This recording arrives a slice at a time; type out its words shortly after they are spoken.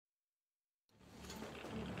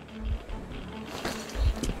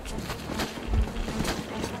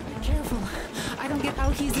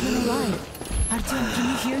Artyom, can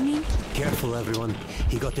you hear me? Careful, everyone.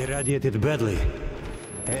 He got irradiated badly.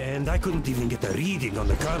 And I couldn't even get a reading on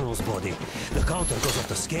the Colonel's body. The counter goes off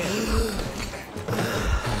the scale.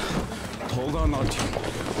 Hold on,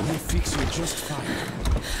 Artyom. We'll fix you just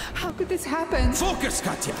fine. How could this happen? Focus,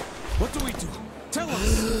 Katya! What do we do? Tell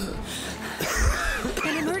us!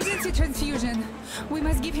 An emergency transfusion. We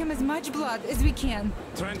must give him as much blood as we can.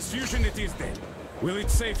 Transfusion it is then. Will it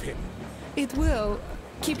save him? It will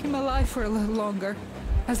keep him alive for a little longer.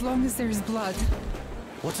 As long as there's blood.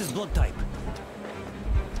 What's his blood type?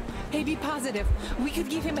 AB positive. We could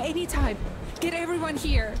give him any type. Get everyone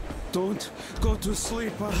here. Don't go to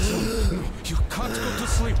sleep, Artyom. No, you can't go to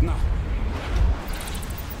sleep now.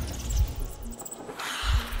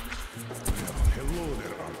 Hello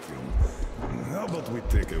there, Artyom. How about we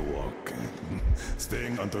take a walk?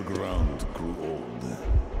 Staying underground grew old.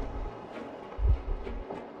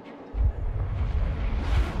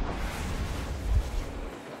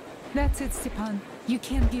 That's it, Stepan. You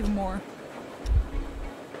can't give more.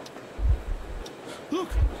 Look!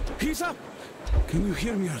 He's up! Can you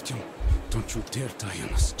hear me, Artyom? Don't you dare die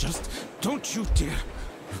on us. Just don't you dare.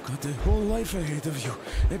 You've got a whole life ahead of you.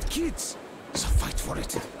 And kids. So fight for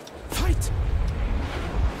it. Fight!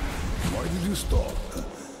 Why did you stop?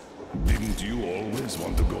 Didn't you always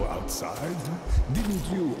want to go outside? Didn't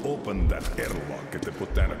you open that airlock at the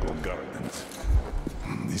Botanical Gardens?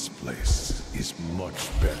 This place is much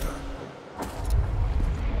better.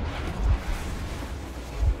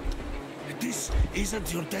 This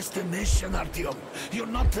isn't your destination, Artyom. You're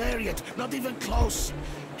not there yet, not even close.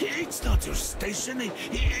 It's not your station,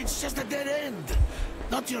 it's just a dead end.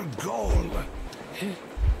 Not your goal.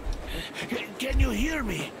 Can you hear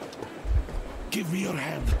me? Give me your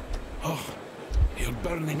hand. Oh, you're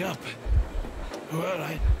burning up. Well,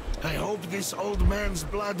 I hope this old man's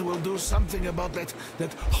blood will do something about that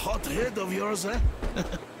hot head of yours, eh?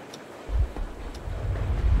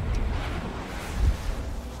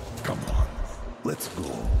 Come on, let's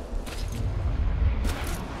go.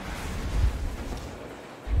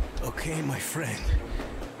 Okay, my friend.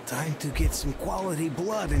 Time to get some quality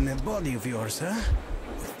blood in that body of yours, huh?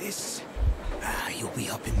 With this, you'll be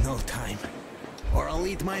up in no time. Or I'll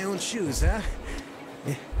eat my own shoes, huh?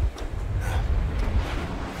 Yeah.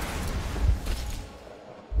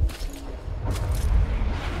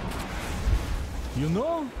 You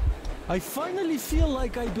know, I finally feel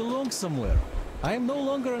like I belong somewhere. I am no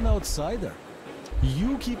longer an outsider.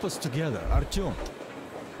 You keep us together, Artyom.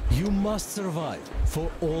 You must survive,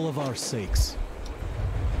 for all of our sakes.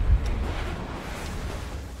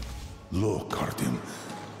 Look, Artyom.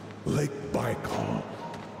 Lake Baikal.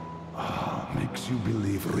 Makes you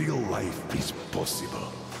believe real life is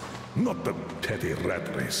possible. Not the petty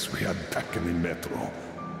rat race we had back in the metro.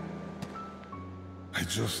 I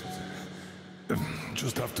just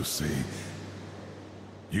have to say,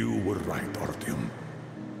 you were right, Artyom.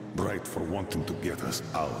 Right for wanting to get us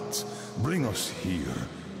out, bring us here.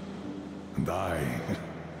 And I,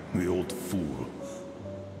 the old fool,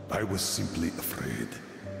 I was simply afraid.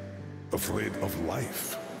 Afraid of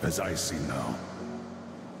life, as I see now.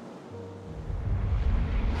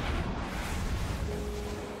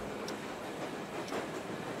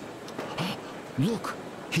 Look,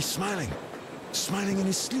 he's smiling. Smiling in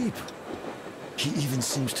his sleep. He even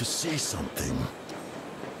seems to say something.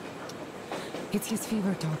 It's his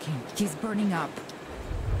fever talking. He's burning up.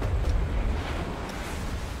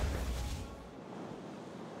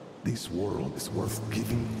 This world is worth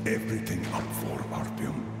giving everything up for,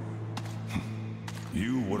 Artyom.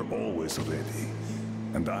 You were always ready,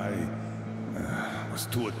 and I was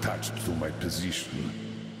too attached to my position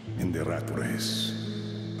in the rat race.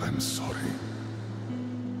 I'm sorry.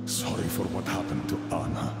 Sorry for what happened to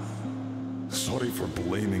Anna. Sorry for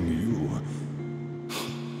blaming you.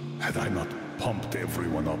 Had I not pumped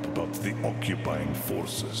everyone up about the occupying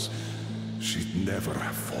forces, she'd never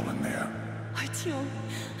have fallen there. Artyom,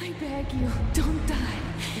 I beg you, don't die.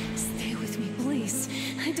 Stay with me, please.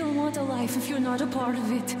 I don't want a life if you're not a part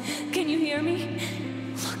of it. Can you hear me?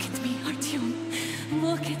 Look at me, Artyom.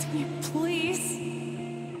 Look at me, please.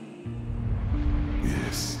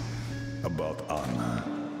 Yes, about Anna.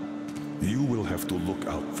 You will have to look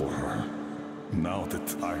out for her, now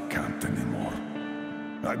that I can't anymore.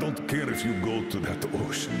 I don't care if you go to that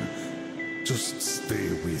ocean. Just stay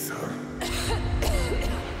with her.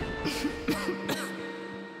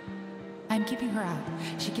 I'm keeping her out.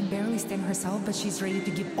 She can barely stand herself, but she's ready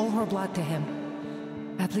to give all her blood to him.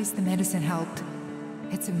 At least the medicine helped.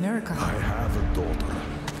 It's a miracle. I have a daughter,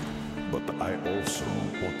 but I also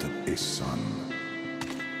wanted a son.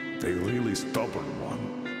 A really stubborn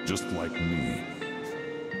one, just like me.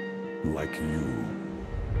 like you.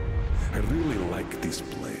 I really like this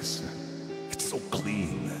place. It's so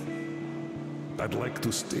clean. I'd like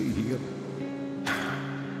to stay here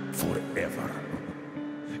forever.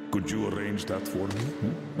 Could you arrange that for me?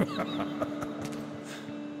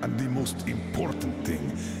 And the most important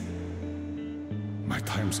thing, my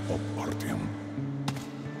time's up, Artyom.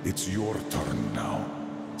 It's your turn now.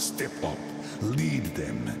 Step up, lead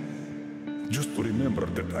them. Just remember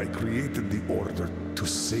that I created the Order to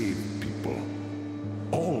save people.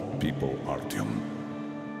 All people, Artyom.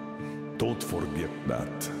 Don't forget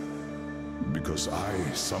that. Because I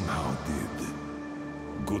somehow did.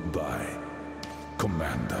 Goodbye,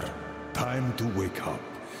 Commander. Time to wake up.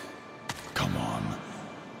 Come on.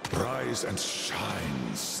 Rise and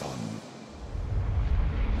shine, son.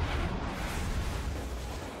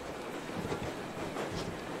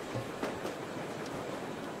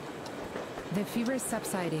 The fever is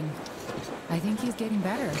subsiding. I think he's getting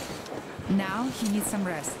better. Now he needs some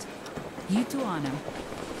rest. You too, Anna.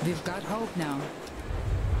 We've got hope now.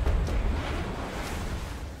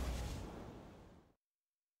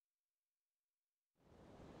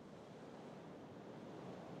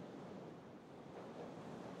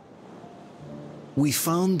 We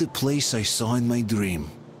found the place I saw in my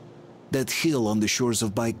dream. That hill on the shores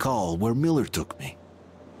of Baikal where Miller took me.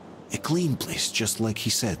 A clean place, just like he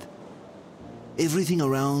said. Everything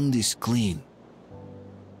around is clean.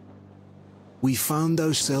 We found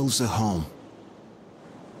ourselves a home.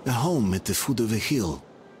 A home at the foot of a hill,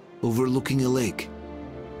 overlooking a lake.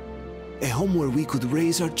 A home where we could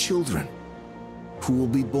raise our children, who will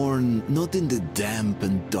be born not in the damp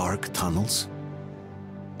and dark tunnels,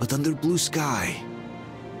 but under blue sky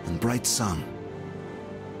and bright sun.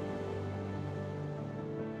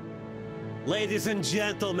 Ladies and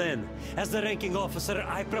gentlemen, as the ranking officer,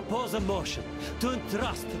 I propose a motion to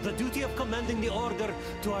entrust the duty of commanding the Order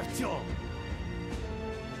to Artyom.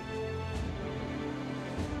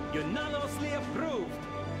 Unanimously approved.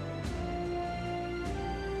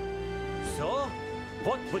 So,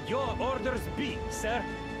 what would your orders be, sir?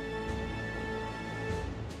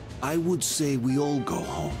 I would say we all go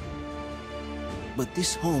home. But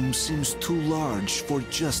this home seems too large for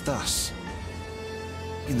just us.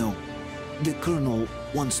 You know, the Colonel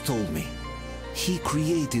once told me, he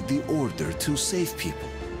created the Order to save people.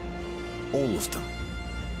 All of them.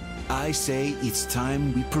 I say it's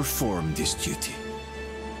time we perform this duty.